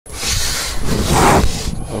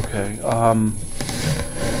Okay,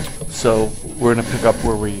 so we're going to pick up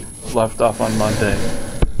where we left off on Monday,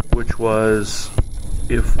 which was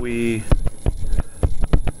if we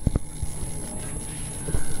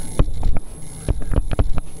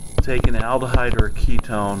take an aldehyde or a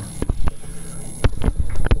ketone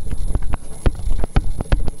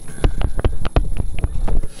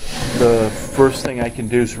the first thing I can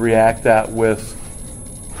do is react that with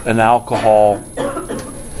an alcohol,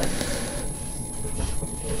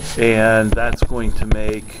 and that's going to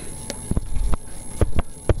make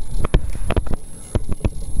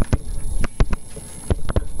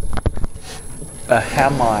a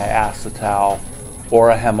hemiacetal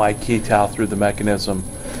or a hemiketal through the mechanism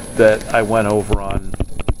that I went over on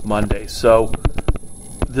Monday. So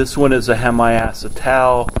this one is a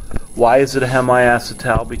hemiacetal. Why is it a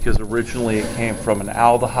hemiacetal? Because originally it came from an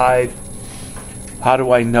aldehyde. How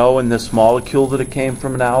do I know in this molecule that it came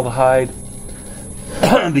from an aldehyde?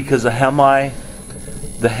 Because the hemi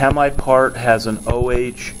part has an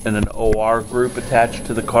OH and an OR group attached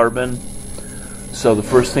to the carbon. So the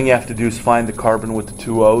first thing you have to do is find the carbon with the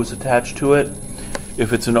two O's attached to it.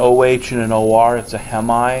 If it's an OH and an OR, it's a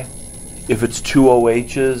hemi. If it's two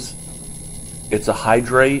OHs, it's a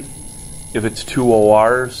hydrate. If it's two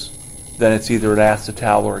ORs, then it's either an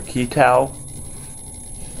acetal or a ketal.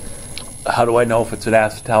 How do I know if it's an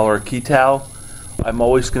acetal or a ketal? I'm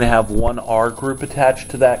always going to have one R group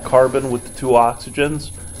attached to that carbon with the two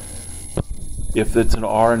oxygens. If it's an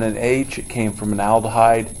R and an H, it came from an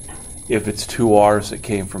aldehyde. If it's two R's, it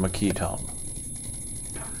came from a ketone.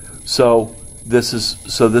 So this is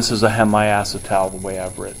a hemiacetal the way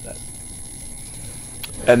I've written it.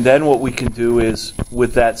 And then what we can do is,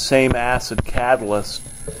 with that same acid catalyst,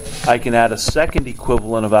 I can add a second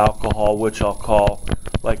equivalent of alcohol, which I'll call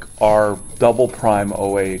like R double prime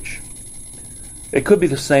OH. It could be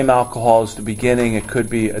the same alcohol as the beginning, it could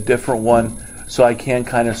be a different one, so I can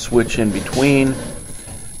kind of switch in between.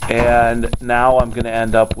 And now I'm going to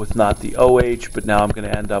end up with not the OH, but now I'm going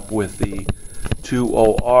to end up with the two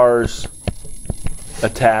ORs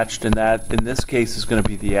attached, and that in this case is going to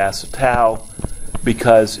be the acetal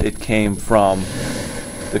because it came from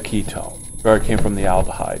the ketone, or it came from the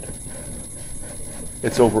aldehyde.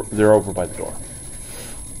 They're over by the door.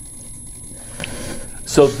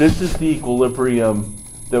 So this is the equilibrium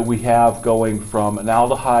that we have going from an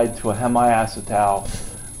aldehyde to a hemiacetal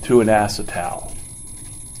to an acetal.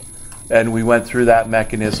 And we went through that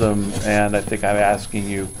mechanism, and I think I'm asking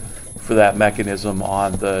you for that mechanism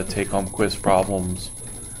on the take-home quiz problems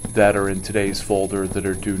that are in today's folder that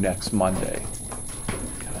are due next Monday.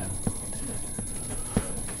 Okay.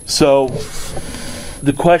 So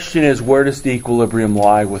the question is, where does the equilibrium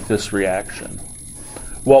lie with this reaction?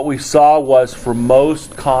 What we saw was for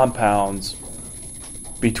most compounds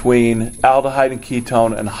between aldehyde and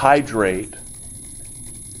ketone and hydrate,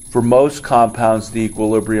 for most compounds the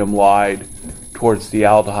equilibrium lied towards the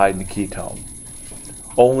aldehyde and the ketone.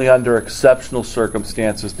 Only under exceptional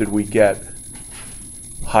circumstances did we get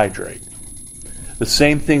hydrate. The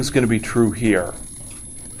same thing's going to be true here.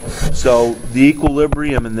 So the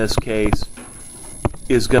equilibrium in this case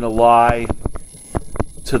is going to lie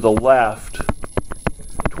to the left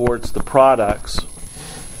towards the products,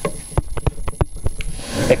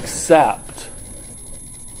 except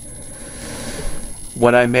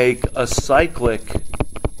when I make a cyclic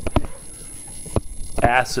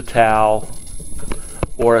acetal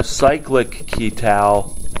or a cyclic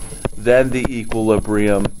ketal, then the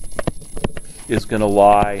equilibrium is going to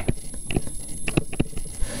lie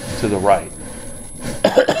to the right.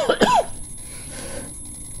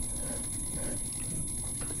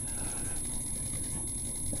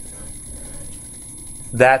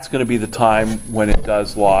 That's going to be the time when it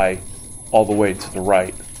does lie all the way to the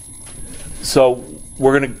right. So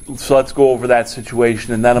let's go over that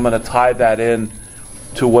situation, and then I'm going to tie that in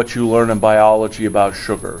to what you learn in biology about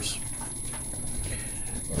sugars.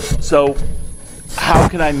 So how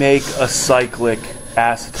can I make a cyclic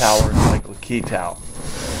acetal or a cyclic ketal?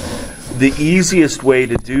 The easiest way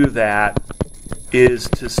to do that is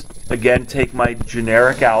to, again, take my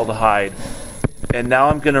generic aldehyde, and now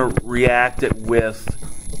I'm going to react it with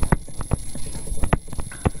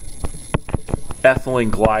ethylene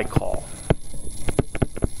glycol.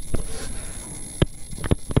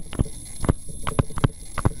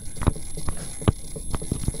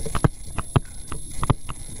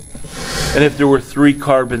 And if there were 3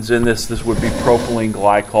 carbons in this would be propylene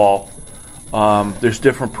glycol. There's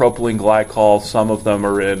different propylene glycols. Some of them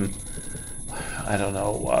are in,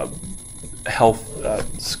 health,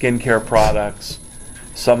 skincare products.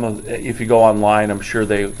 If you go online, I'm sure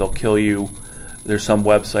they'll kill you. There's some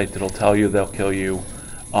website that'll tell you they'll kill you.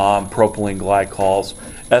 propylene glycols.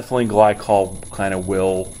 Ethylene glycol kind of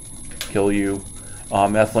will kill you.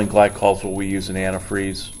 Ethylene glycol is what we use in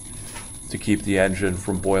antifreeze to keep the engine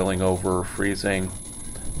from boiling over or freezing,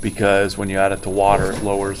 because when you add it to water, it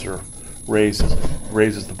lowers or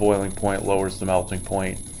raises the boiling point, lowers the melting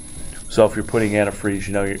point. So if you're putting antifreeze,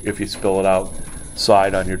 you know, if you spill it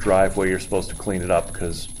outside on your driveway, you're supposed to clean it up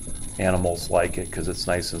because animals like it because it's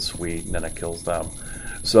nice and sweet, and then it kills them.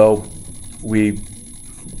 So ethylene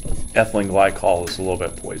glycol is a little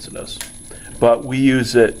bit poisonous, but we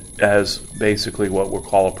use it as basically what we'll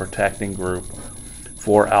call a protecting group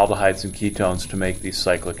for aldehydes and ketones to make these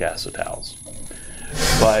cyclic acetals.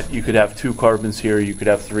 But you could have 2 carbons here, you could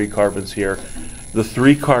have 3 carbons here. The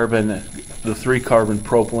 3 carbon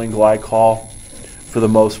propylene glycol, for the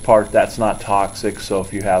most part, that's not toxic. So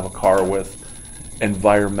if you have a car with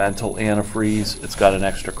environmental antifreeze, it's got an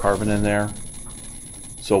extra carbon in there.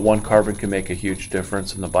 So 1 carbon can make a huge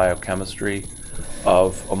difference in the biochemistry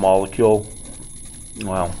of a molecule.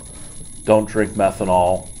 Well, don't drink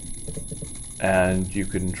methanol, and you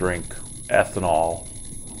can drink ethanol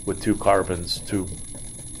with 2 carbons to,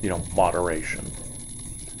 moderation.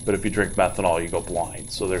 But if you drink methanol, you go blind.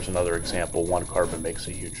 So there's another example. 1 carbon makes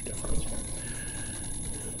a huge difference.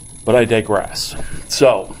 But I digress.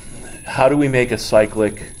 So, how do we make a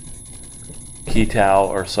cyclic ketal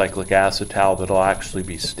or cyclic acetal that'll actually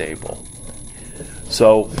be stable?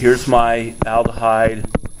 So here's my aldehyde,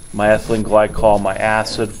 my ethylene glycol, my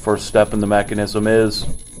acid. First step in the mechanism is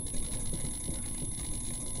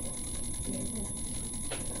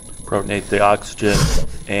protonate the oxygen,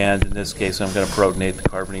 and in this case I'm going to protonate the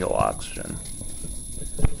carbonyl oxygen.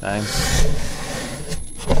 Okay?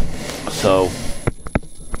 So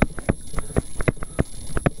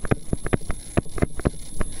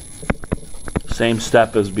same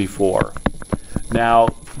step as before. Now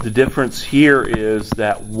the difference here is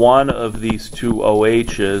that one of these 2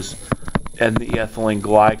 OHs and the ethylene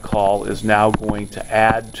glycol is now going to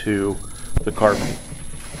add to the carbon.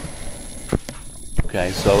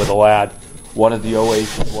 Okay, so it'll add, one of the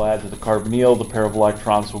OHs will add to the carbonyl, the pair of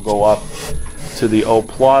electrons will go up to the O+,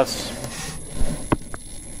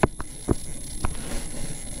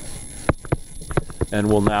 and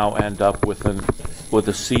we'll now end up with a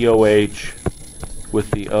COH with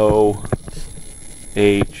the OH,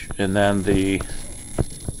 and then the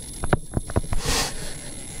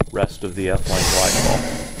rest of the ethylene glycol.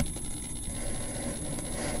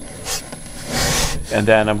 And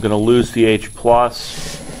then I'm going to lose the H+,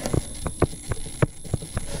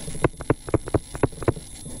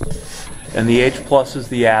 and the H+ is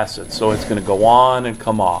the acid, so it's going to go on and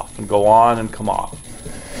come off, and go on and come off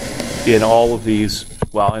in all of these,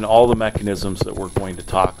 in all the mechanisms that we're going to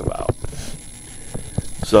talk about.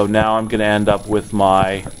 So now I'm going to end up with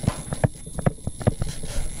my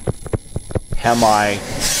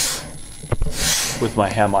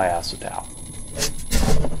hemiacetal.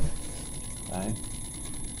 Okay.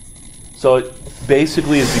 So it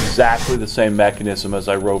basically is exactly the same mechanism as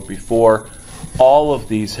I wrote before. All of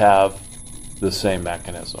these have the same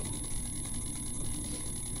mechanism.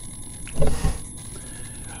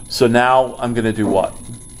 So now I'm going to do what?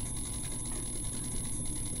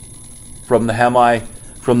 From the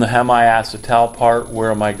hemiacetal part,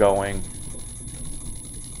 where am I going?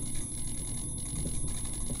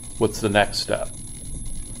 What's the next step?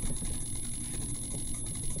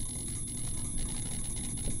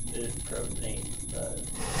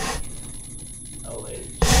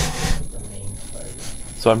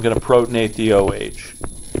 So I'm going to protonate the OH.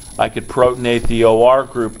 I could protonate the OR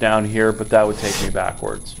group down here, but that would take me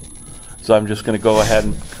backwards. So I'm just going to go ahead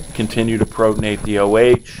and continue to protonate the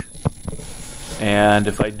OH. And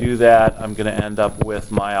if I do that, I'm going to end up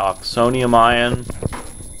with my oxonium ion.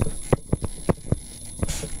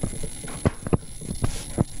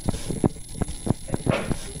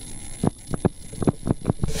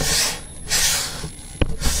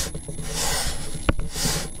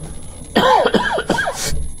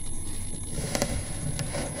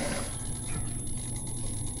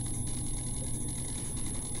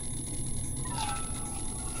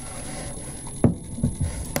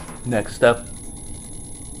 Next step.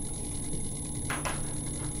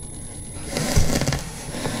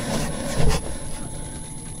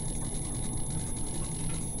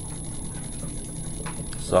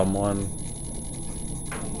 Someone.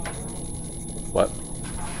 What?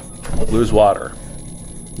 Lose water.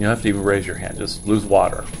 You don't have to even raise your hand, just lose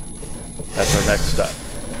water. That's our next step.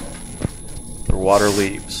 The water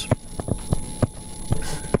leaves.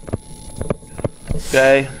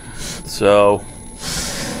 Okay, so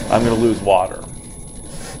I'm going to lose water.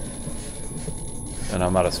 And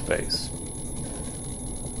I'm out of space.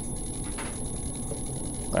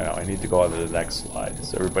 I know, I need to go on to the next slide.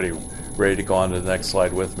 Is everybody ready to go on to the next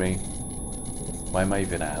slide with me? Why am I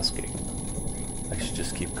even asking? I should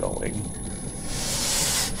just keep going.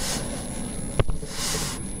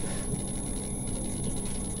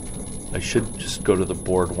 I should just go to the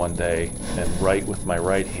board one day and write with my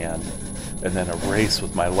right hand and then erase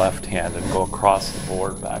with my left hand and go across the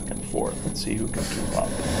board back and forth and see who can keep up.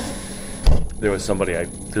 There's somebody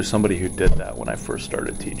who did that when I first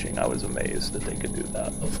started teaching. I was amazed that they could do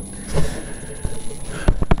that.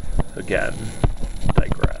 Again,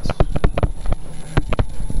 digress.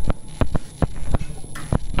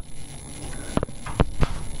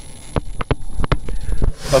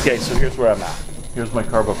 Okay, so here's where I'm at. Here's my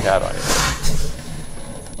carbocation.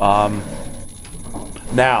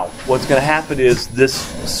 Now, what's going to happen is this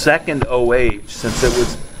second OH, since it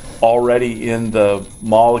was already in the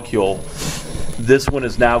molecule, this one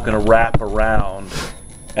is now going to wrap around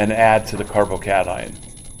and add to the carbocation.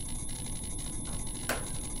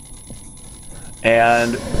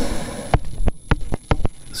 And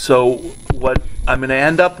so what I'm going to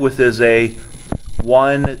end up with is a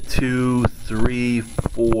 1, 2, 3,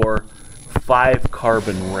 4, 5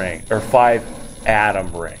 carbon ring, or 5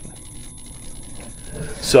 atom ring.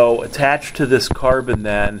 So attached to this carbon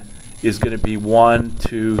then is going to be 1,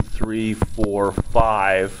 2, 3, 4,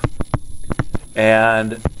 5,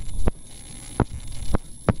 and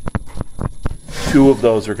 2 of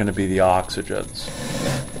those are going to be the oxygens.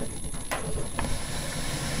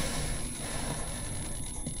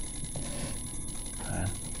 Okay.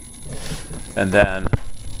 And then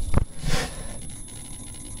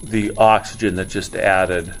the oxygen that just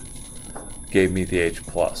added gave me the H+.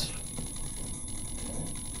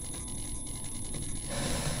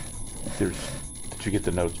 Did you get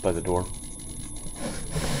the notes by the door?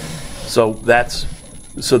 So that's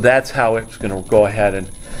how it's going to go ahead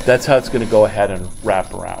and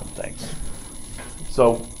wrap around things.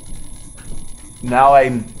 So now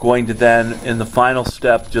I'm going to then, in the final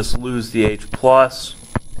step, just lose the H+.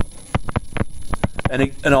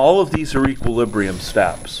 And all of these are equilibrium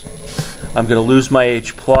steps. I'm going to lose my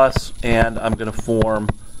H+, and I'm going to form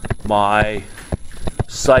my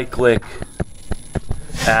cyclic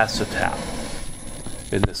acetal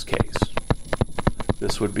in this case.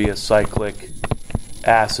 This would be a cyclic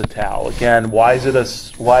acetal. Again, why is it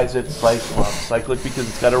cyclic? Because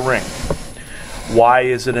it's got a ring. Why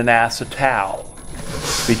is it an acetal?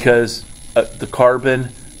 Because the carbon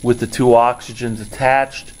with the 2 oxygens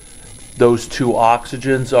attached, those 2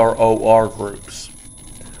 oxygens are OR groups.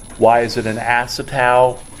 Why is it an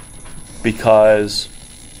acetal? Because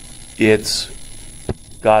it's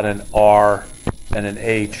got an R and an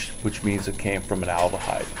H, which means it came from an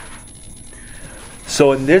aldehyde.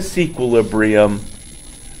 So in this equilibrium,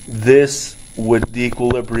 the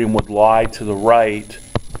equilibrium would lie to the right.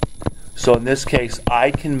 So in this case,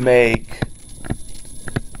 I can make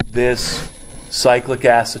this cyclic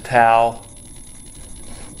acetal.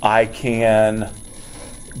 I can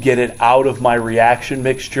get it out of my reaction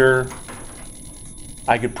mixture.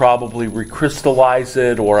 I could probably recrystallize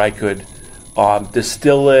it, or I could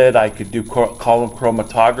distill it. I could do column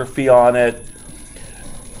chromatography on it.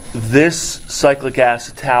 This cyclic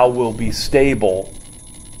acetal will be stable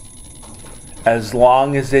as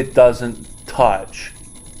long as it doesn't touch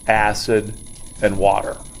acid and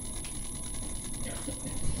water.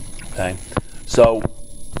 Okay, so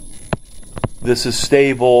this is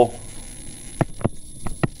stable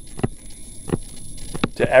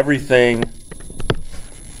to everything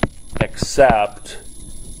except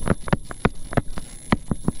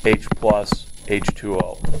H plus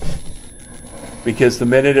H2O. Because the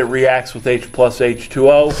minute it reacts with H plus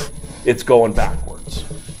H2O, it's going backwards.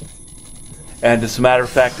 And as a matter of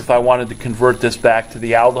fact, if I wanted to convert this back to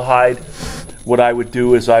the aldehyde, what I would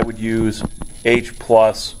do is I would use H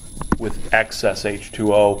plus with excess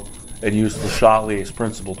H2O and use Le Chatelier's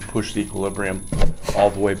principle to push the equilibrium all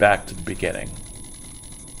the way back to the beginning.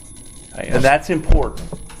 Okay, and that's important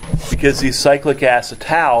because these cyclic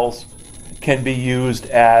acetals can be used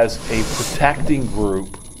as a protecting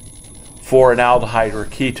group for an aldehyde or a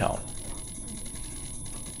ketone.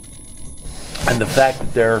 And the fact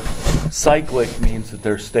that they're cyclic means that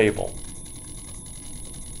they're stable.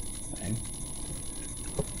 Okay.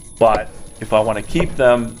 But if I want to keep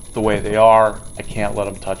them the way they are, I can't let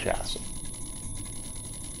them touch acid.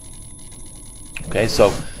 Okay, so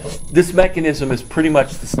this mechanism is pretty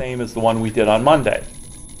much the same as the one we did on Monday,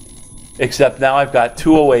 except now I've got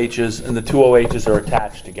 2 OHs, and the 2 OHs are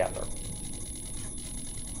attached together.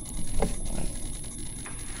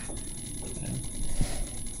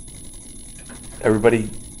 Everybody,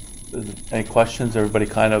 any questions? Everybody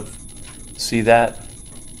kind of see that?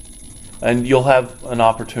 And you'll have an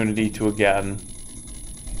opportunity to, again,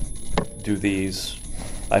 do these.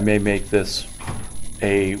 I may make this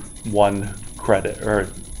a 1 credit, or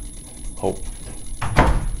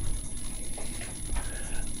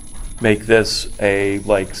make this a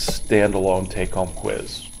standalone take-home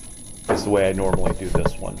quiz. Is the way I normally do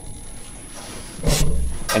this one.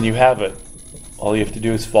 And you have it. All you have to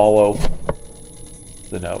do is follow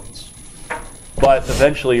the notes. But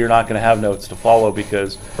eventually you're not going to have notes to follow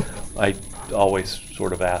because I always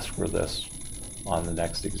sort of ask for this on the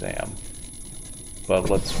next exam. But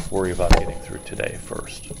let's worry about getting through today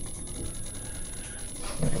first.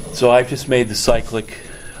 So I've just made a cyclic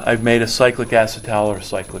acetal or a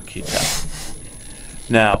cyclic ketal.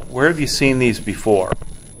 Now, where have you seen these before?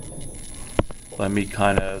 Let me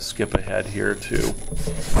kind of skip ahead here too.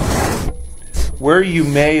 Where you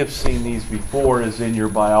may have seen these before is in your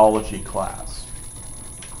biology class.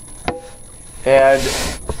 And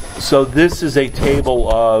so this is a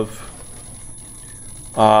table of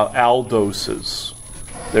aldoses.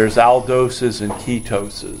 There's aldoses and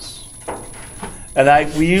ketoses.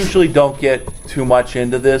 And we usually don't get too much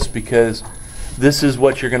into this because this is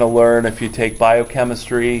what you're going to learn if you take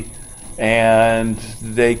biochemistry, and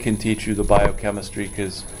they can teach you the biochemistry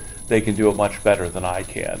because they can do it much better than I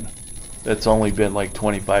can. It's only been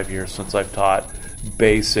 25 years since I've taught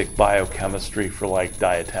basic biochemistry for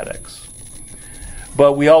dietetics.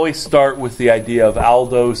 But we always start with the idea of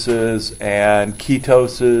aldoses and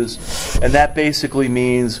ketoses, and that basically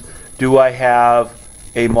means, do I have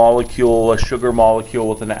a molecule, a sugar molecule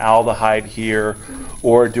with an aldehyde here,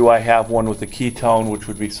 or do I have one with a ketone, which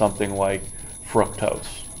would be something like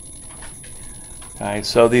fructose? Okay,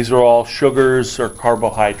 so these are all sugars or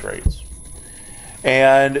carbohydrates.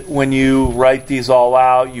 And when you write these all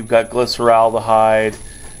out, you've got glyceraldehyde,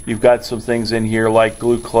 you've got some things in here like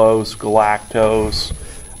glucose, galactose,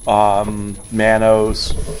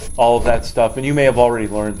 mannose, all of that stuff. And you may have already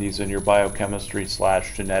learned these in your biochemistry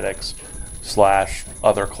 / genetics /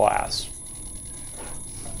 other class.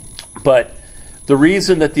 But the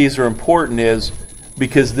reason that these are important is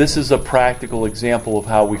because this is a practical example of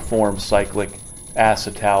how we form cyclic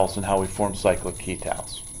acetals and how we form cyclic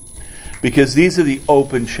ketals. Because these are the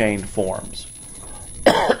open chain forms.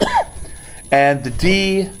 And the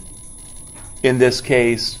D in this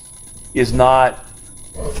case is not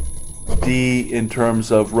D in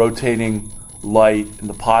terms of rotating light in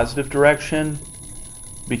the positive direction,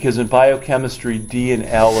 because in biochemistry D and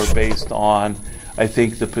L are based on, I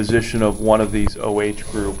think, the position of one of these OH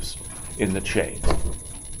groups in the chain.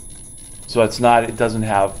 So it doesn't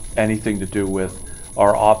have anything to do with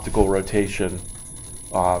our optical rotation,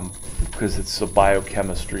 because it's a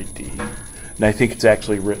biochemistry D. And I think it's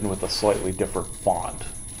actually written with a slightly different font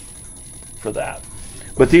for that.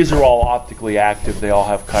 But these are all optically active. They all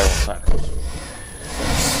have chiral centers.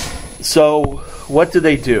 So what do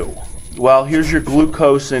they do? Well, here's your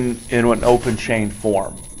glucose in an open chain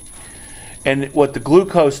form. And what the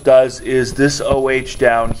glucose does is this OH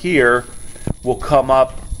down here will come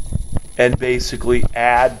up and basically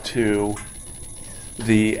add to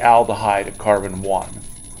the aldehyde at carbon 1.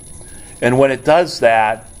 And when it does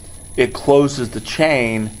that, it closes the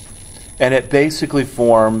chain, and it basically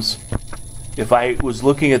forms, if I was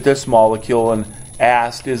looking at this molecule and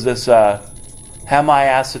asked, is this a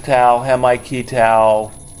hemiacetal,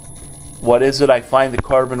 hemiketal, what is it? I find the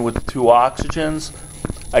carbon with the 2 oxygens.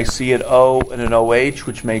 I see an O and an OH,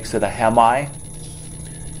 which makes it a hemi.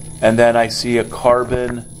 And then I see a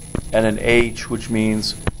carbon and an H, which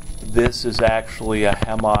means this is actually a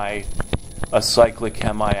cyclic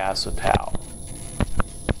hemiacetal.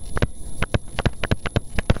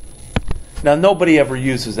 Now, nobody ever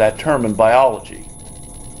uses that term in biology.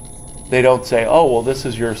 They don't say, oh, well, this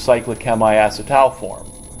is your cyclic hemiacetal form.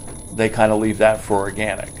 They kind of leave that for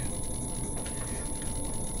organic.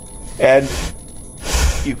 And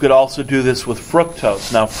you could also do this with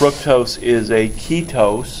fructose. Now, fructose is a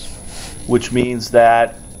ketose, which means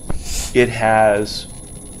that it has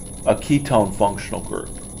a ketone functional group.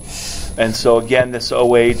 And so, again, this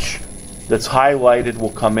OH that's highlighted will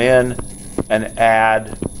come in and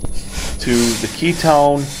add to the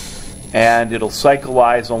ketone, and it'll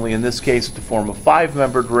cyclize, only in this case to form a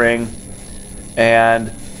 5-membered ring,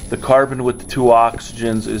 and the carbon with the 2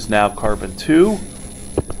 oxygens is now carbon 2.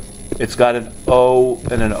 It's got an O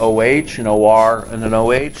and an OH, an OR and an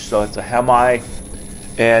OH, so it's a hemi,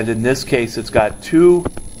 and in this case it's got 2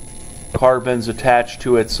 carbons attached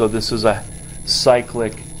to it, so this is a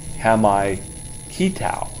cyclic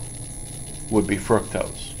hemiketal, would be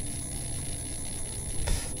fructose.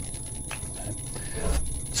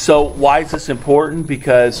 So why is this important?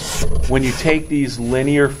 Because when you take these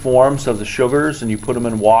linear forms of the sugars and you put them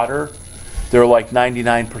in water, they're like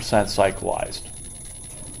 99% cyclized.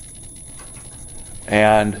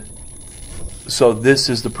 And so this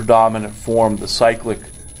is the predominant form, the cyclic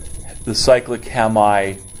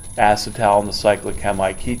hemi-acetal and the cyclic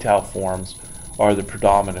hemi-ketal forms are the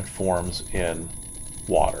predominant forms in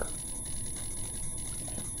water.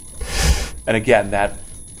 And again, that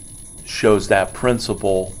shows that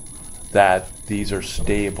principle that these are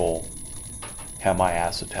stable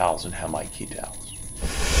hemi-acetals and hemi-ketals.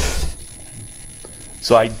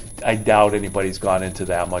 So I doubt anybody's gone into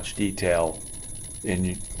that much detail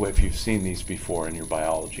if you've seen these before in your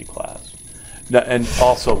biology class. Now, and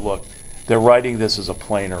also, look, they're writing this as a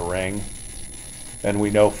planar ring, and we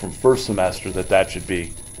know from first semester that should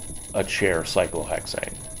be a chair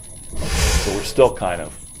cyclohexane. So we're still kind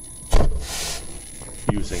of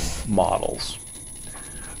using models.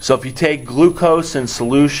 So if you take glucose in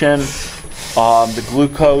solution, the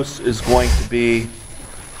glucose is going to be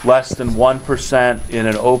less than 1% in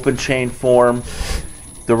an open chain form.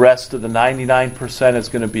 The rest of the 99% is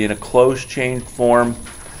going to be in a closed chain form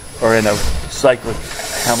or in a cyclic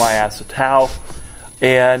hemiacetal.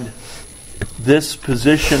 And this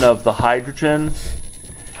position of the hydrogen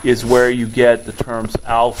is where you get the terms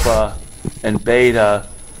alpha and beta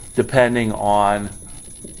depending on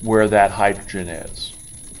where that hydrogen is.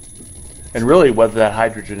 And really whether that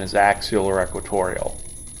hydrogen is axial or equatorial.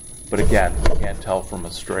 But again, you can't tell from a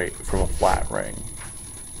flat ring.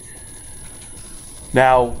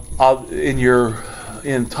 Now,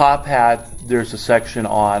 in Top Hat, there's a section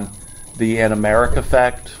on the anomeric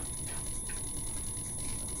effect,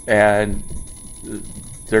 and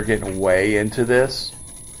they're getting way into this.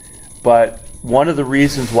 But one of the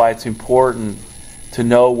reasons why it's important to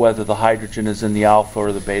know whether the hydrogen is in the alpha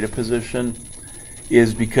or the beta position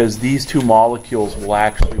is because these two molecules will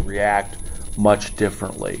actually react much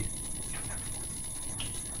differently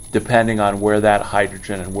depending on where that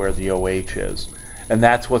hydrogen and where the OH is. And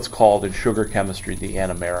that's what's called in sugar chemistry the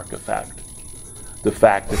anomeric effect. The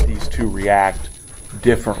fact that these two react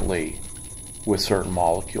differently with certain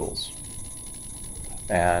molecules.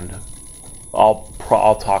 And I'll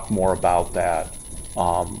talk more about that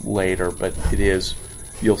later, but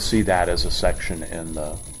you'll see that as a section in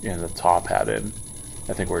the Top Hat.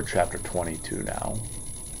 I think we're in chapter 22 now.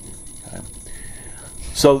 Okay.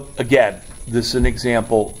 So again, this is an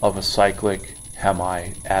example of a cyclic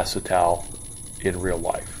hemiacetal in real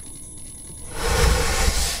life.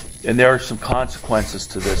 And there are some consequences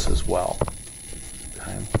to this as well.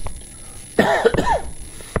 Okay.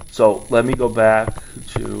 So let me go back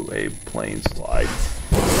to a plain slide.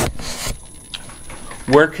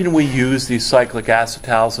 Where can we use these cyclic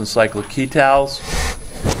acetals and cyclic ketals?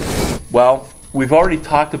 Well, we've already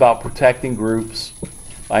talked about protecting groups.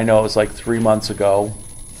 I know it was like 3 months ago.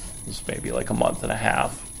 It was maybe like a month and a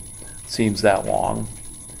half. Seems that long.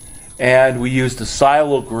 And we used a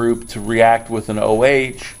silyl group to react with an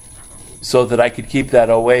OH so that I could keep that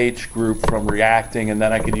OH group from reacting, and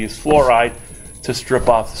then I could use fluoride to strip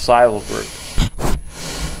off the silyl group.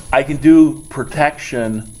 I can do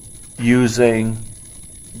protection using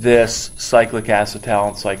this cyclic acetal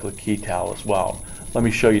and cyclic ketal as well. Let me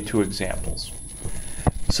show you two examples.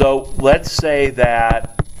 So let's say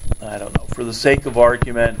that, I don't know, for the sake of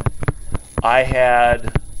argument, I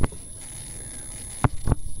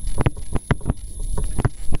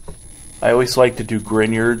always like to do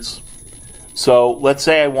Grignards. So let's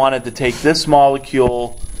say I wanted to take this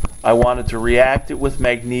molecule, I wanted to react it with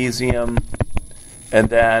magnesium, and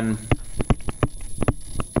then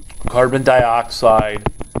carbon dioxide,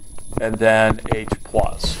 and then H+.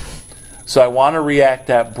 So I want to react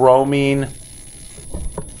that bromine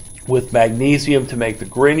with magnesium to make the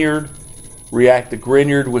Grignard, react the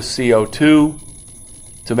Grignard with CO2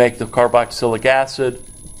 to make the carboxylic acid,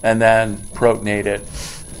 and then protonate it.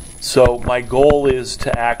 So my goal is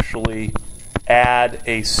to actually add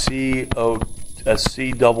a C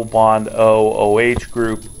double bond O OH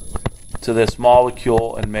group to this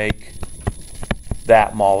molecule and make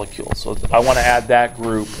that molecule. So I want to add that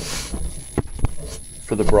group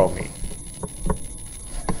for the bromine.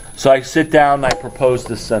 So I sit down and I propose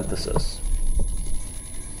this synthesis.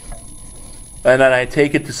 And then I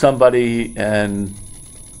take it to somebody and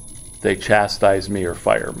they chastise me or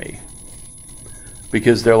fire me.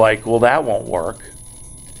 Because they're like, well, that won't work.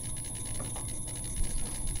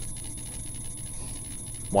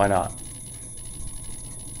 Why not?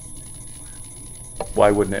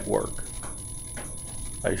 Why wouldn't it work?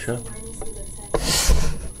 Aisha?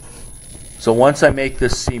 So once I make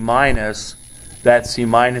this C-, that C-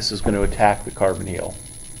 is going to attack the carbonyl.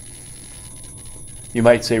 You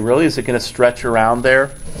might say, really, is it going to stretch around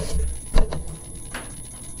there?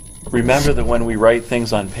 Remember that when we write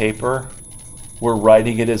things on paper, we're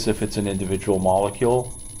writing it as if it's an individual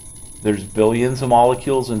molecule. There's billions of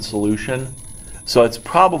molecules in solution. So it's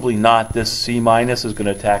probably not this C- is going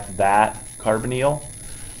to attack that carbonyl,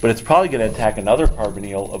 but it's probably going to attack another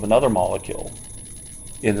carbonyl of another molecule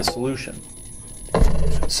in the solution.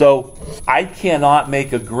 So I cannot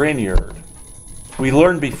make a Grignard. We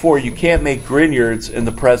learned before you can't make Grignards in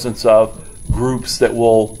the presence of groups that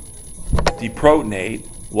will deprotonate,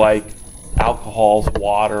 like alcohols,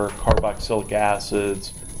 water, carboxylic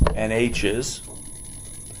acids, and H's.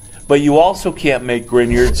 But you also can't make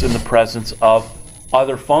Grignards in the presence of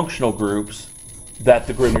other functional groups that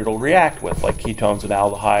the Grignard will react with, like ketones and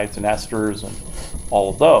aldehydes and esters and all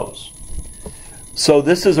of those. So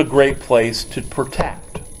this is a great place to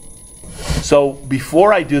protect. So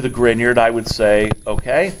before I do the Grignard, I would say,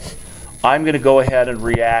 okay, I'm going to go ahead and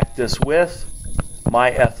react this with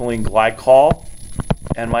my ethylene glycol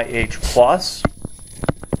and my H+,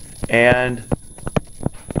 and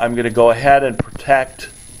I'm going to go ahead and protect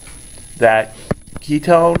that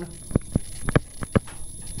ketone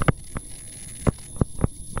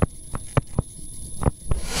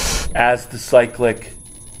as the cyclic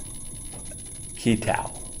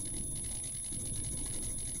ketal.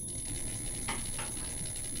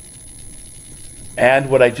 And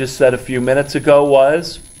what I just said a few minutes ago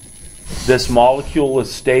was this molecule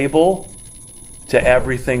is stable to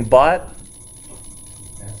everything but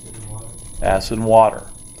acid and water.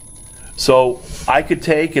 So I could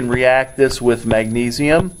take and react this with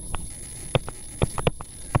magnesium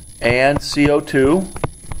and CO2.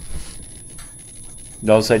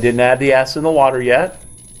 Notice I didn't add the acid and the water yet.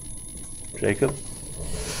 Jacob?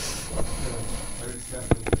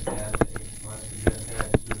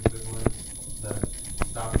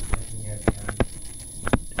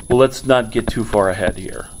 Well, let's not get too far ahead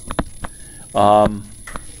here.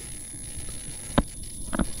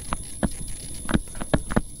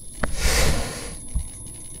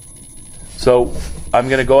 So I'm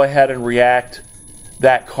going to go ahead and react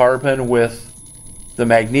that carbon with the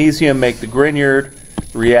magnesium, make the Grignard,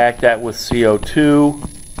 react that with CO2,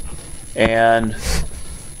 and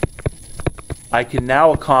I can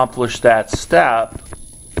now accomplish that step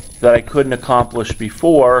that I couldn't accomplish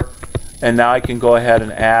before, and now I can go ahead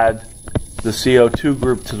and add the CO2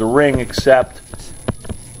 group to the ring, except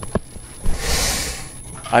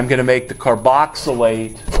I'm going to make the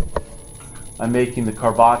carboxylate. I'm making the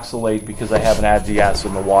carboxylate because I haven't added the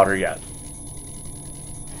acid and the water yet.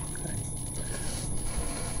 Okay.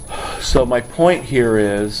 So my point here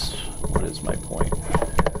is, what is my point?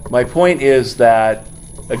 My point is that,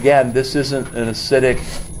 again, this isn't acidic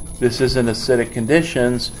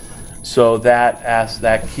conditions, so that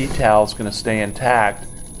ketal is going to stay intact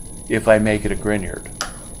if I make it a Grignard.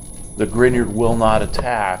 The Grignard will not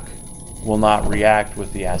react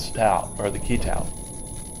with the acetal or the ketal.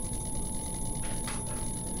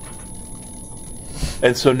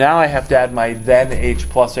 And so now I have to add my then H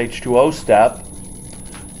plus H2O step.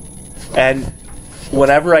 And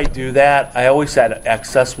whenever I do that, I always add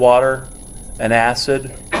excess water and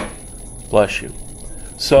acid. Bless you.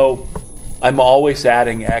 So I'm always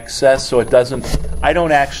adding excess, so I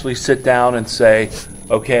don't actually sit down and say,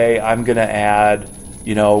 okay, I'm going to add,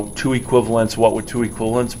 2 equivalents. What would 2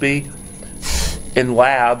 equivalents be? In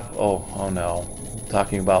lab, oh no, I'm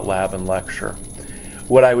talking about lab and lecture.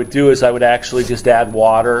 What I would do is I would actually just add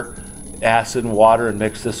water, acid and water, and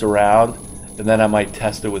mix this around, and then I might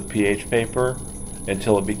test it with pH paper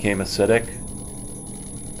until it became acidic,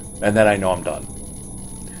 and then I know I'm done.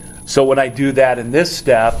 So when I do that in this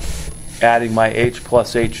step, adding my H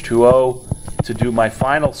plus H2O to do my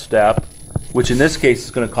final step, which in this case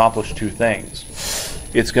is going to accomplish 2 things.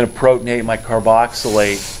 It's going to protonate my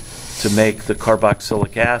carboxylate to make the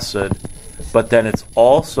carboxylic acid, but then it's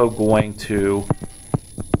also going to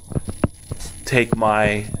take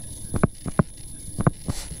my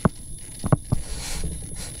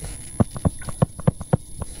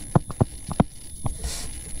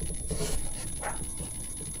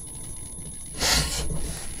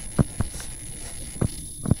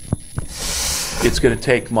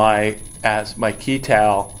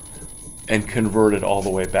ketal and convert it all the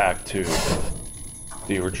way back to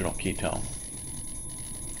the original ketone.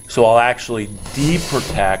 So I'll actually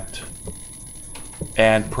deprotect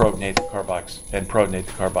and protonate the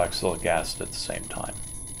carboxylic acid at the same time.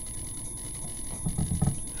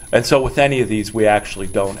 And so with any of these, we actually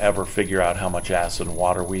don't ever figure out how much acid and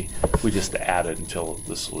water we just add it until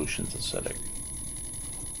the solution's acidic.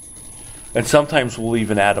 And sometimes we'll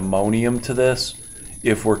even add ammonium to this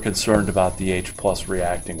if we're concerned about the H plus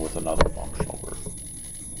reacting with another functional group.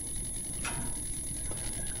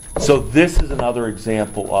 So this is another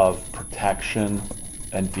example of protection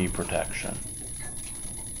and deprotection.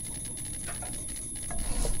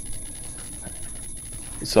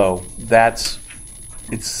 So it's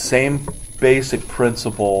the same basic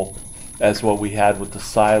principle as what we had with the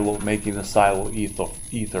silo, making the silo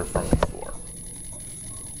ether from before.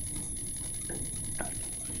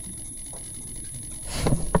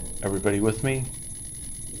 Everybody with me?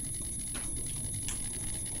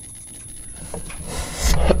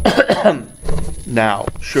 Now,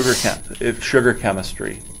 sugar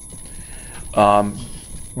chemistry.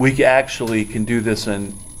 We actually can do this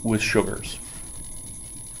with sugars.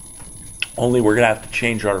 Only we're going to have to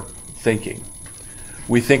change our thinking.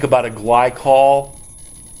 We think about a glycol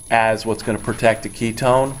as what's going to protect a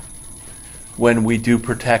ketone. When we do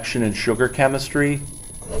protection in sugar chemistry,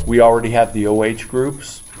 we already have the OH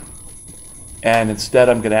groups. And instead,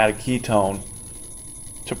 I'm going to add a ketone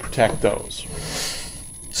to protect those.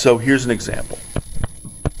 So here's an example.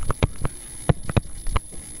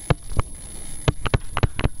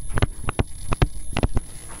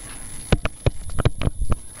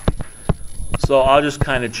 So I'll just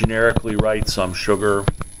kind of generically write some sugar.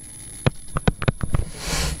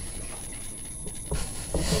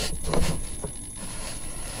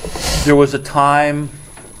 There was a time,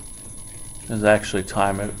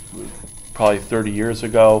 probably 30 years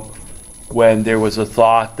ago, when there was a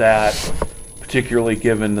thought that, particularly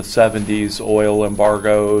given the 70s oil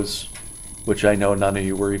embargoes, which I know none of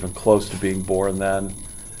you were even close to being born then,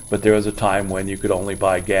 but there was a time when you could only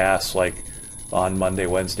buy gas like on Monday,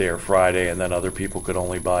 Wednesday, or Friday, and then other people could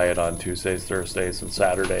only buy it on Tuesdays, Thursdays, and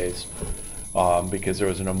Saturdays because there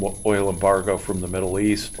was an oil embargo from the Middle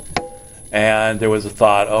East. And there was a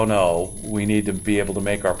thought, oh no, we need to be able to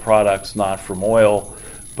make our products not from oil,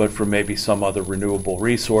 but from maybe some other renewable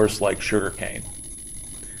resource like sugarcane.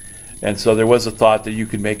 And so there was a thought that you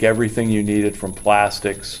could make everything you needed from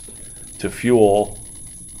plastics to fuel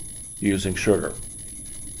using sugar.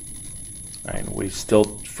 Right? We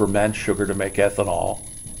still ferment sugar to make ethanol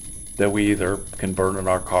that we either can burn in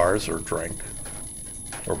our cars or drink,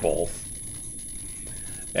 or both.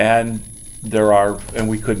 And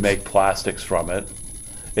we could make plastics from it.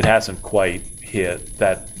 It hasn't quite hit,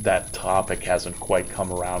 that topic hasn't quite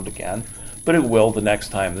come around again, but it will the next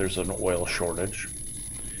time there's an oil shortage.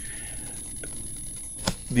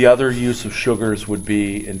 The other use of sugars would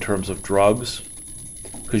be in terms of drugs,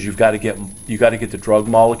 because you got to get the drug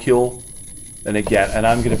molecule. And again,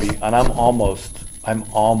 I'm almost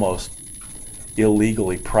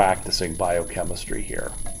illegally practicing biochemistry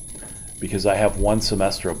here, because I have one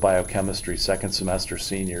semester of biochemistry, second semester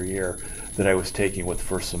senior year, that I was taking with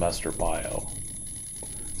first semester bio.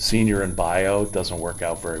 Senior in bio doesn't work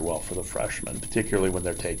out very well for the freshmen, particularly when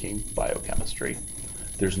they're taking biochemistry.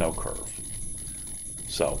 There's no curve.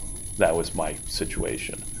 So that was my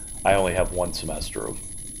situation. I only have one semester of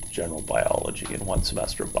general biology and one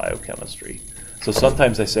semester of biochemistry. So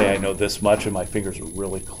sometimes I say I know this much and my fingers are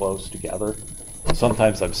really close together.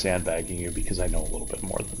 Sometimes I'm sandbagging you because I know a little bit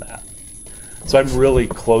more than that. So I'm really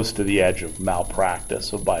close to the edge of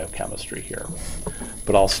malpractice of biochemistry here,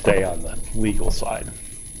 but I'll stay on the legal side.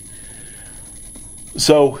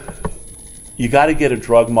 So you got to get a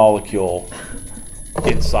drug molecule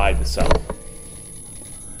inside the cell.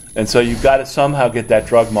 And so you've got to somehow get that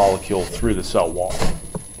drug molecule through the cell wall.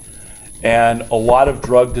 And a lot of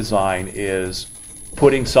drug design is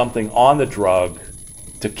putting something on the drug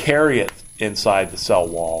to carry it inside the cell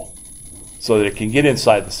wall so that it can get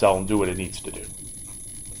inside the cell and do what it needs to do.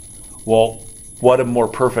 Well, what a more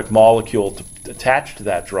perfect molecule to attach to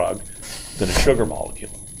that drug than a sugar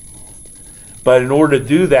molecule. But in order to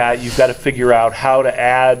do that, you've got to figure out how to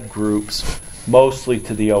add groups mostly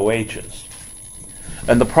to the OHs.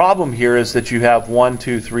 And the problem here is that you have 1,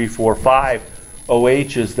 2, 3, 4, 5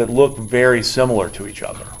 OHs that look very similar to each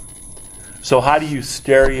other. So how do you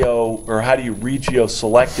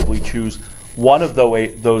regio-selectively choose one of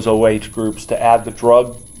those OH groups to add the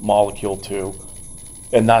drug molecule to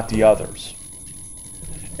and not the others?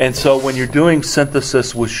 And so when you're doing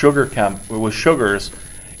synthesis with sugars,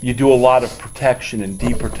 you do a lot of protection and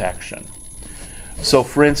deprotection. So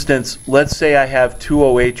for instance, let's say I have 2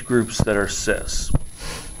 OH groups that are cis.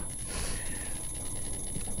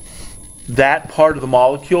 That part of the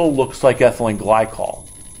molecule looks like ethylene glycol.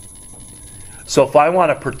 So if I want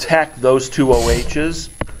to protect those 2 OHs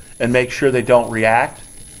and make sure they don't react,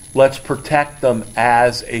 let's protect them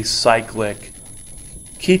as a cyclic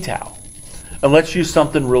ketal. And let's use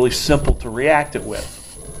something really simple to react it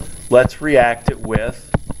with. Let's react it with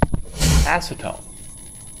acetone.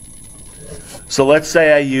 So let's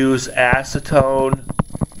say I use acetone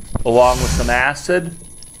along with some acid.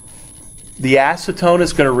 The acetone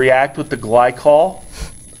is going to react with the glycol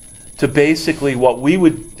to basically what we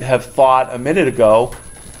would have thought a minute ago,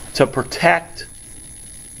 to protect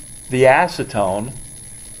the acetone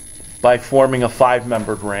by forming a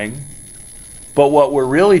 5-membered ring. But what we're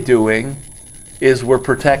really doing is we're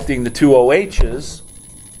protecting the two OHs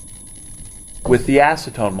with the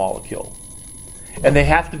acetone molecule. And they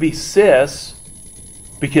have to be cis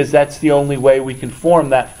because that's the only way we can form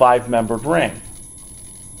that 5-membered ring.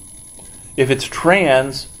 If it's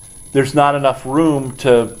trans, there's not enough room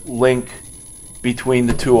to link between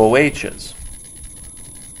the two OHs.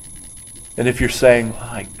 And if you're saying,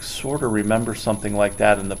 I sort of remember something like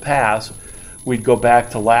that in the past, we'd go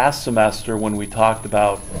back to last semester when we talked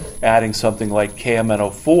about adding something like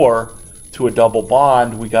KMNO4 to a double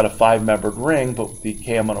bond. We got a 5-membered ring, but the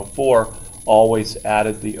KMNO4 always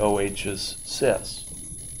added the OHs cis.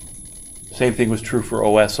 Same thing was true for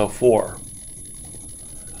OSO4.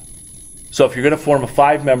 So if you're going to form a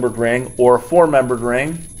 5-membered ring or a 4-membered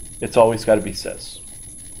ring, it's always got to be cis.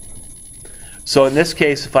 So in this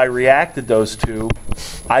case, if I reacted those two,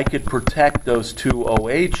 I could protect those two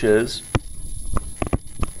OHs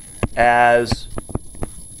as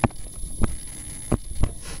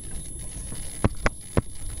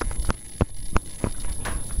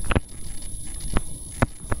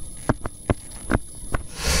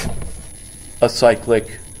a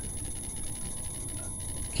cyclic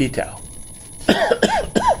ketal.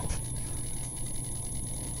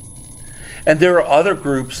 And there are other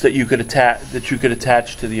groups that you could attach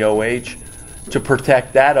to the OH to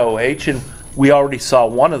protect that OH, and we already saw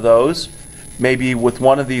one of those. Maybe with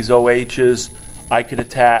one of these OHs, I could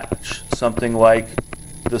attach something like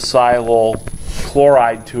the silyl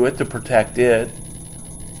chloride to it to protect it.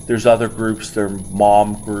 There's other groups, they're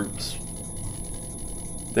MOM groups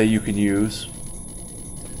that you can use.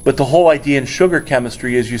 But the whole idea in sugar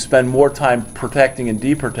chemistry is you spend more time protecting and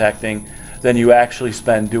deprotecting than you actually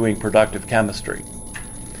spend doing productive chemistry.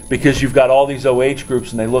 Because you've got all these OH groups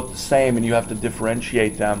and they look the same, and you have to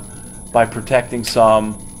differentiate them by protecting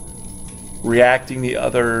some, reacting the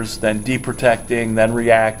others, then deprotecting, then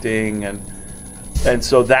reacting, and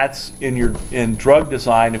so that's in drug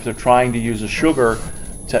design. If they're trying to use a sugar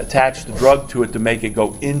to attach the drug to it to make it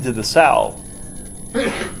go into the cell,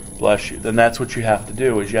 bless you, then that's what you have to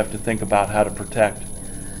do, is you have to think about how to protect,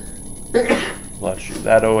 bless you,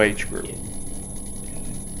 that OH group.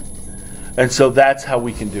 And so that's how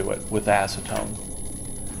we can do it with acetone.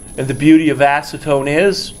 And the beauty of acetone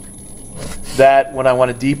is that when I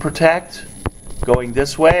want to deprotect, going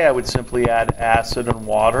this way, I would simply add acid and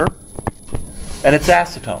water, and it's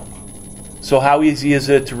acetone. So how easy is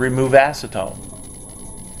it to remove acetone?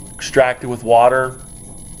 Extract it with water,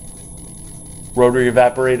 rotary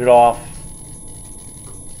evaporate it off,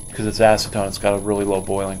 because it's acetone, it's got a really low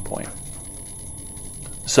boiling point.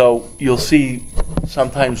 So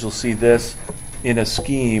sometimes you'll see this in a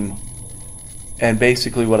scheme, and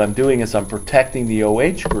basically what I'm doing is I'm protecting the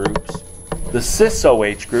OH groups, the cis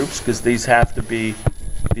OH groups, because these have to be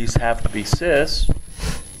cis,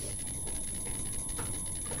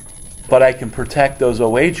 but I can protect those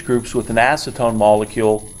OH groups with an acetone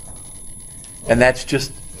molecule, and that's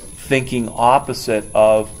just thinking opposite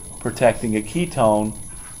of protecting a ketone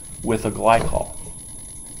with a glycol.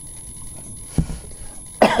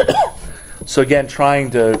 So again,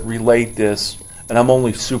 trying to relate this, and I'm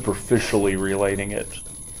only superficially relating it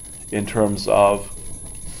in terms of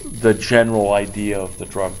the general idea of the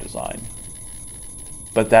drug design.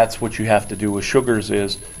 But that's what you have to do with sugars,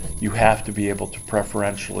 is you have to be able to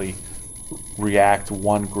preferentially react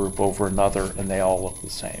one group over another, and they all look the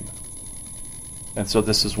same. And so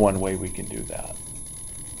this is one way we can do that.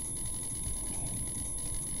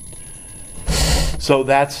 So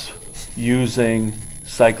that's using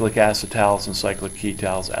cyclic acetals and cyclic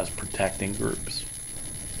ketals as protecting groups.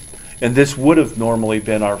 And this would have normally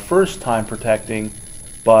been our first time protecting,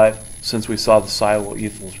 but since we saw the silyl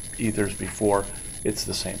ethers before, it's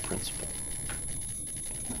the same principle.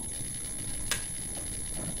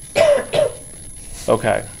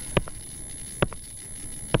 Okay.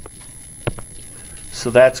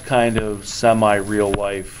 So that's kind of semi-real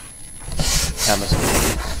life chemistry.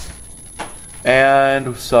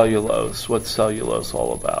 And cellulose. What's cellulose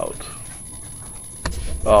all about?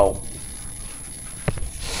 Oh.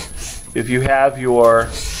 If you have your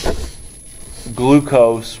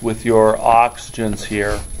glucose with your oxygens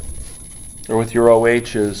here, or with your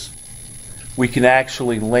OHs, we can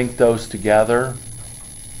actually link those together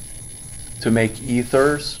to make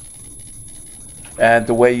ethers. And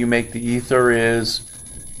the way you make the ether is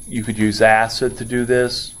you could use acid to do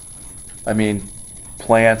this. I mean,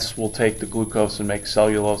 plants will take the glucose and make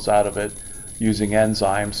cellulose out of it using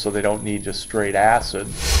enzymes, so they don't need just straight acid.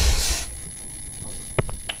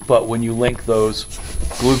 But when you link those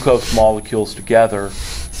glucose molecules together,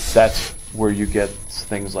 that's where you get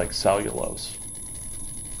things like cellulose.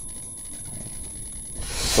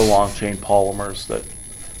 The long chain polymers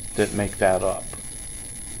that make that up.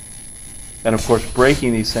 And of course,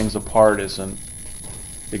 breaking these things apart isn't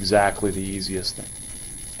exactly the easiest thing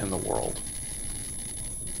in the world.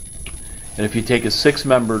 And if you take a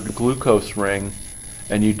 6-membered glucose ring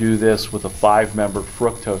and you do this with a 5-membered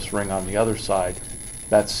fructose ring on the other side,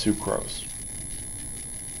 that's sucrose.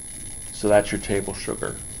 So that's your table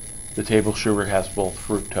sugar. The table sugar has both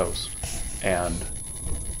fructose and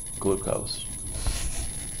glucose.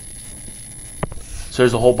 So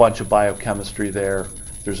there's a whole bunch of biochemistry there.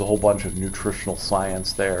 There's a whole bunch of nutritional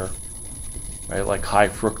science there. Right? Like high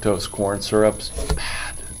fructose corn syrups,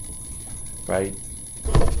 bad. Right?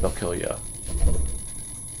 They'll kill you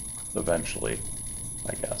eventually,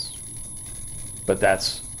 I guess. But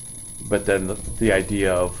then the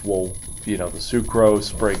idea of, well, the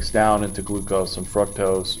sucrose breaks down into glucose and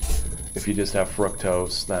fructose. If you just have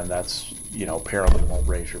fructose, then that's, apparently won't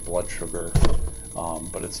raise your blood sugar,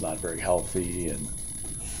 but it's not very healthy. And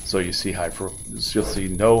so you see you'll see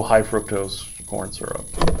no high fructose corn syrup,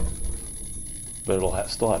 but it'll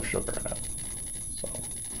still have sugar in it. So,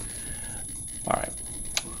 all right.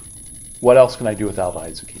 What else can I do with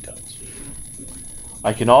aldehydes and ketones?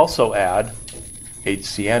 I can also add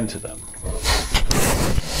HCN to them.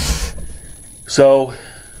 So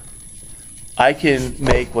I can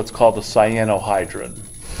make what's called a cyanohydrin.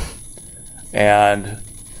 And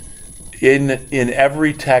in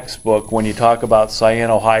every textbook, when you talk about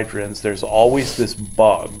cyanohydrins, there's always this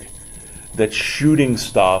bug that's shooting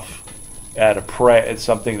stuff at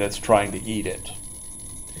something that's trying to eat it.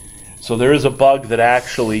 So there is a bug that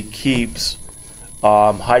actually keeps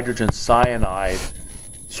hydrogen cyanide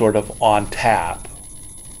sort of on tap.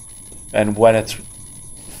 And when it's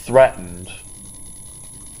threatened,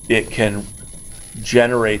 it can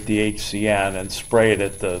generate the HCN and spray it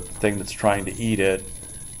at the thing that's trying to eat it,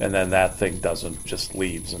 and then that thing just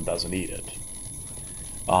leaves and doesn't eat it.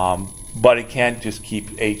 But it can't just keep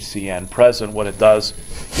HCN present. What it does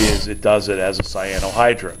is it does it as a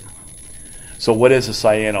cyanohydrin. So what is a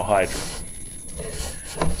cyanohydrin?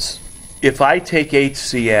 If I take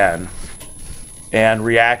HCN and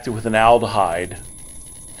react it with an aldehyde,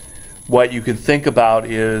 what you can think about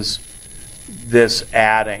is this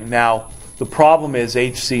adding. Now, the problem is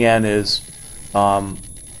HCN is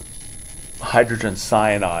hydrogen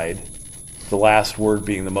cyanide, the last word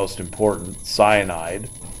being the most important, cyanide.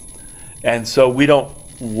 And so we don't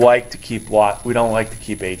like to keep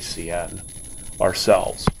HCN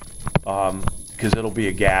ourselves because it'll be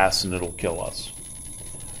a gas and it'll kill us.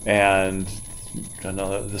 And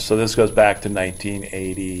so this goes back to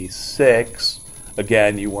 1986.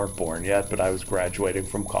 Again, you weren't born yet, but I was graduating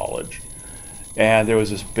from college. And there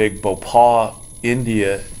was this big Bhopal,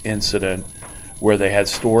 India incident where they had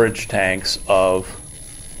storage tanks of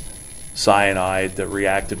cyanide that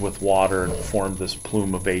reacted with water and formed this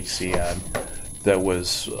plume of HCN that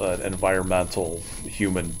was an environmental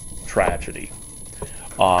human tragedy.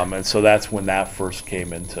 And so that's when that first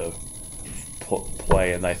came into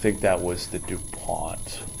play, and I think that was the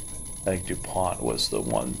DuPont. I think DuPont was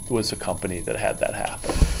the company that had that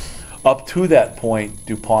happen. Up to that point,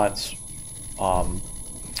 DuPont's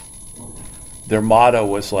their motto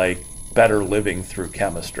was like better living through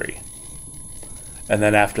chemistry. And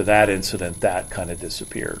then after that incident, that kind of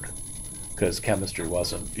disappeared because chemistry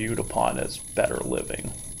wasn't viewed upon as better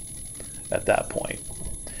living at that point.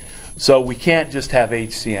 So we can't just have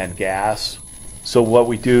HCN gas. So what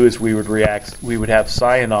we do is we would have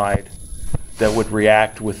cyanide that would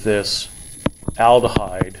react with this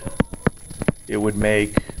aldehyde. It would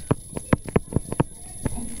make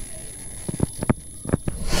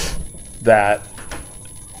that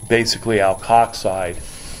basically alkoxide,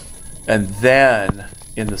 and then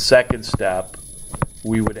in the second step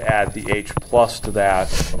we would add the H plus to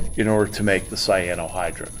that in order to make the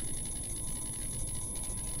cyanohydrin.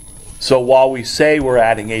 So while we say we're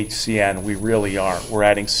adding HCN, we really aren't. We're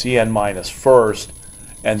adding CN minus first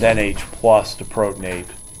and then H plus to protonate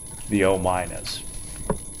the O minus.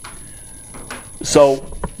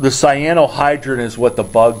 So the cyanohydrin is what the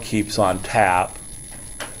bug keeps on tap.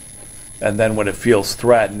 And then when it feels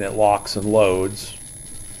threatened, it locks and loads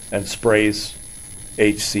and sprays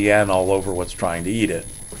HCN all over what's trying to eat it.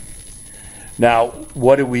 Now,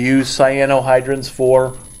 what do we use cyanohydrins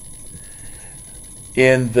for?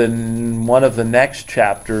 in one of the next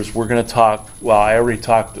chapters, we're going to talk, well, I already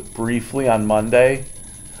talked briefly on Monday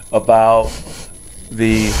about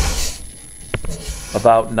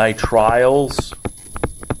nitriles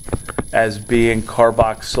as being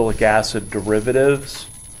carboxylic acid derivatives.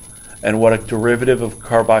 And what a derivative of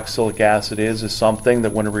carboxylic acid is something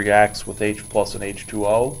that when it reacts with H plus and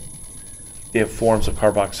H2O, it forms a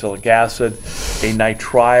carboxylic acid. A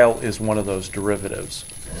nitrile is one of those derivatives.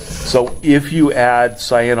 So if you add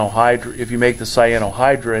if you make the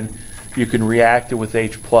cyanohydrin, you can react it with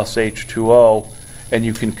H plus H2O, and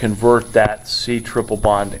you can convert that C triple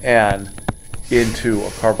bond N into a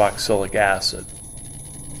carboxylic acid.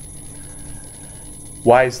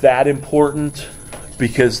 Why is that important?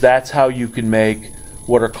 Because that's how you can make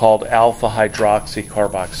what are called alpha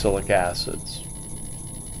hydroxycarboxylic acids.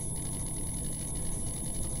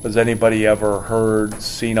 Has anybody ever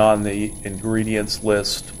seen on the ingredients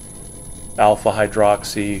list alpha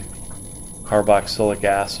hydroxy carboxylic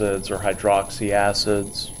acids or hydroxy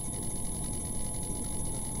acids?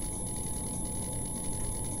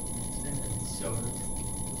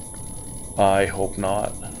 I hope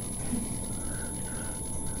not.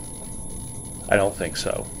 I don't think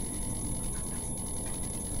so.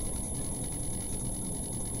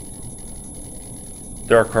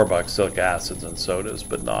 There are carboxylic acids in sodas,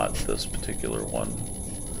 but not this particular one.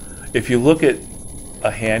 If you look at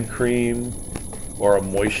a hand cream or a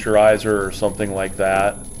moisturizer or something like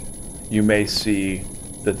that, you may see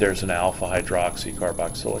that there's an alpha hydroxy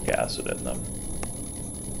carboxylic acid in them.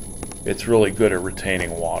 It's really good at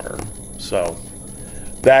retaining water. So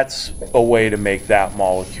that's a way to make that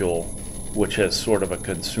molecule, which is sort of a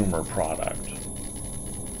consumer product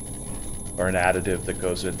or an additive that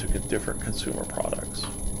goes into different consumer products,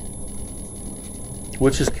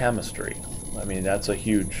 which is chemistry. I mean, that's a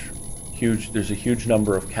there's a huge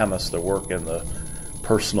number of chemists that work in the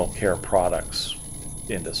personal care products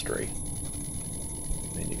industry.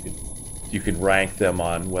 I mean, you can rank them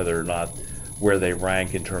on whether or not where they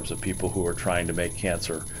rank in terms of people who are trying to make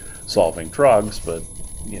cancer-solving drugs, but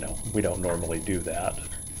we don't normally do that.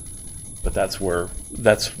 But that's where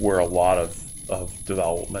a lot of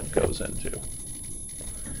development goes into.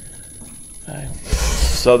 Okay.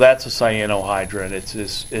 So that's a cyanohydrin.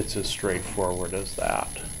 It's as straightforward as that.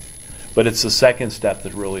 But it's the second step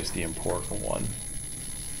that really is the important one.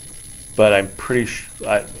 But I'm pretty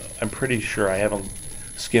sure I haven't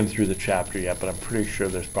skimmed through the chapter yet, but I'm pretty sure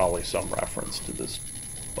there's probably some reference to this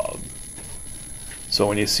bug. So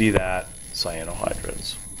when you see that,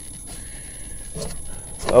 cyanohydrins.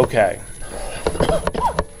 Okay.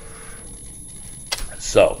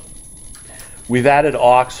 So we've added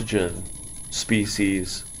oxygen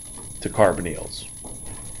species to carbonyls.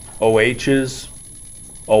 OHs,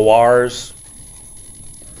 ORs.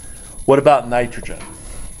 What about nitrogen?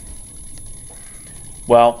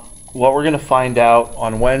 Well, what we're going to find out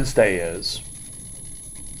on Wednesday is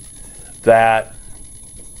that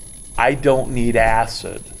I don't need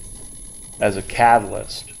acid as a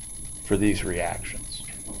catalyst for these reactions.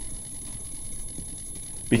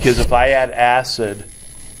 Because if I add acid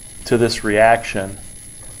to this reaction,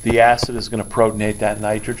 the acid is going to protonate that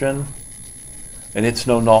nitrogen, and it's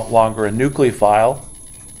no longer a nucleophile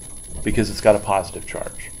because it's got a positive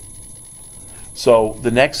charge. So the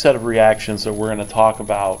next set of reactions that we're going to talk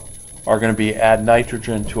about are going to be add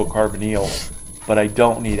nitrogen to a carbonyl, but I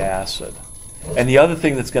don't need acid. And the other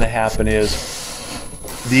thing that's going to happen is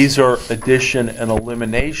these are addition and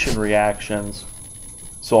elimination reactions,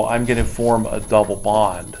 so I'm going to form a double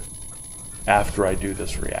bond after I do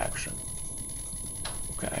this reaction.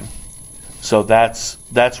 Okay, so that's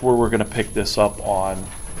where we're going to pick this up on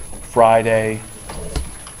Friday.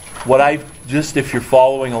 If you're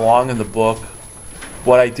following along in the book,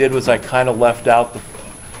 what I did was I kind of left out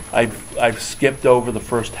I've skipped over the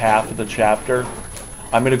first half of the chapter.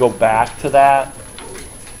 I'm going to go back to that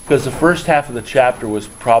because the first half of the chapter was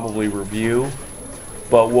probably review,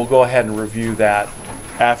 but we'll go ahead and review that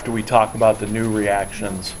after we talk about the new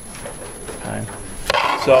reactions. Okay.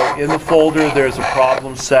 So in the folder, there's a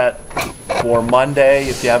problem set for Monday.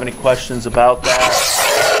 If you have any questions about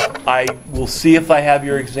that, I will see if I have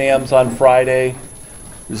your exams on Friday.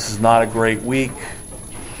 This is not a great week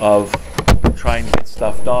of trying to get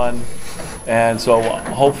stuff done. And so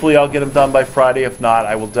hopefully I'll get them done by Friday. If not,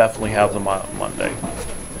 I will definitely have them on Monday.